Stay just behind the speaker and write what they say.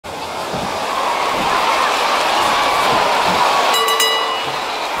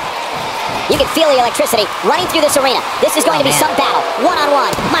You can feel the electricity running through this arena. This is going to be some battle.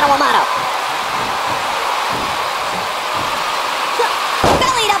 One-on-one, mano-a-mano.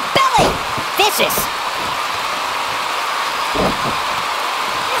 Belly to belly! Vicious.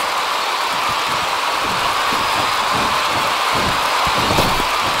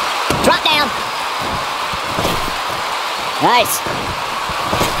 Drop down. Nice.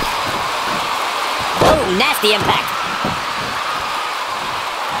 Oh, nasty impact.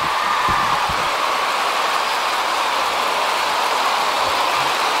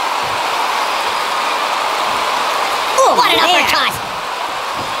 Oh, what an uppercut.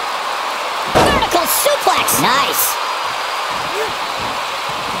 Vertical suplex. Nice.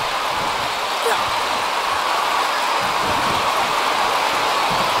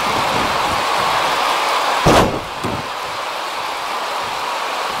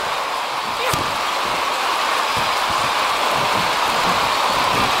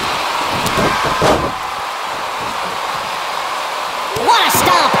 What a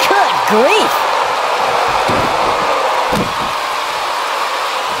stomp! Good grief!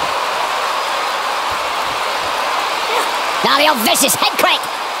 Now the old vicious head crank!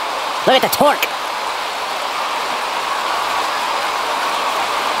 Look at the torque!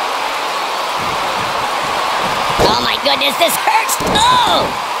 Oh my goodness, this hurts! Oh!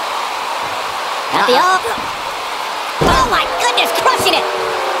 At the up! Oh my goodness, crushing it!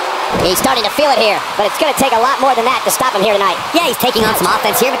 He's starting to feel it here, but it's going to take a lot more than that to stop him here tonight. Yeah, he's taking on some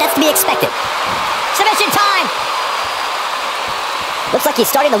offense here, but that's to be expected. Submission time! Looks like he's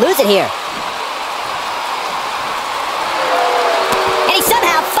starting to lose it here. And he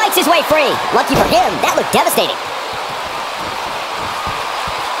somehow fights his way free. Lucky for him, that looked devastating.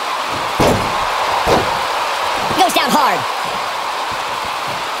 Goes down hard.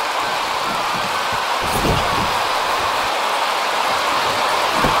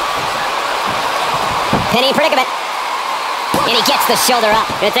 Penny predicament. And he gets the shoulder up.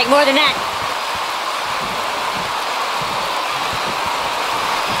 Gonna take more than that.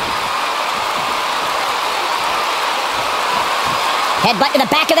 Headbutt to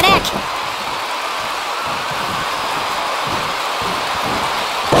the back of the neck.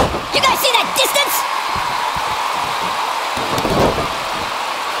 You guys see that distance?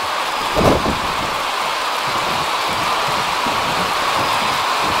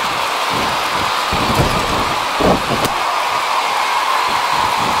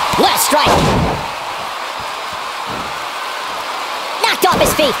 Left strike. Knocked off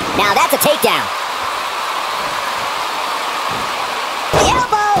his feet. Now that's a takedown. The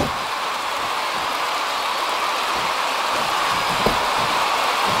elbow.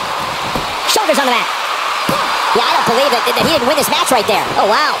 Shoulders on the mat. Yeah, I don't believe that he didn't win this match right there. Oh,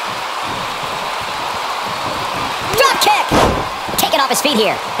 wow. Drop kick. Taking off his feet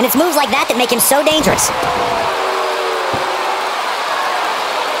here. And it's moves like that that make him so dangerous.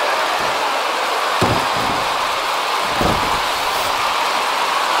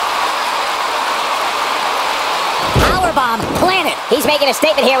 Bomb planted. He's making a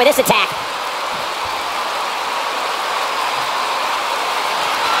statement here with this attack.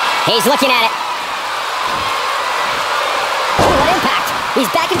 He's looking at it. Oh, what impact.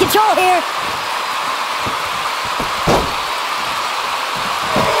 He's back in control here.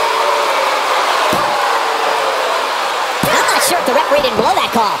 I'm not sure if the referee didn't blow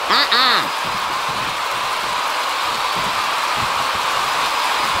that call.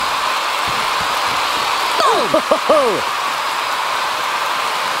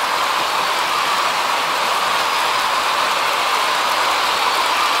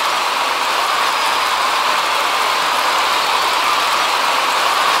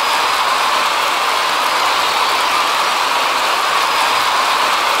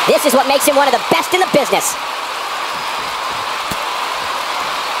 This is what makes him one of the best in the business.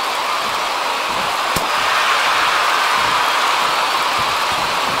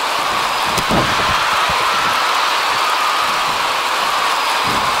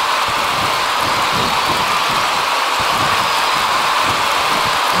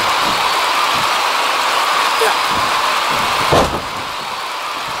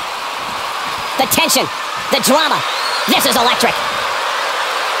 The tension, the drama. This is electric.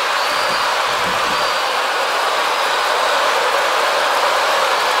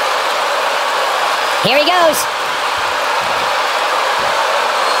 Here he goes.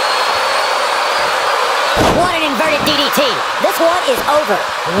 What an inverted DDT. This one is over.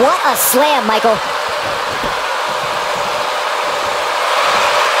 What a slam, Michael.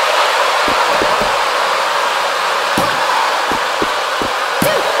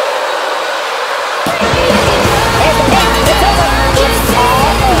 There's the pin. It's over. It's all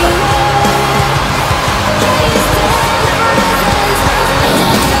over.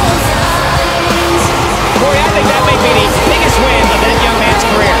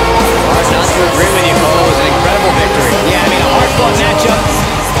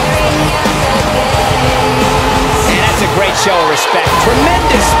 Great show of respect.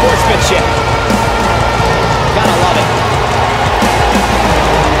 Tremendous sportsmanship. Gotta love it.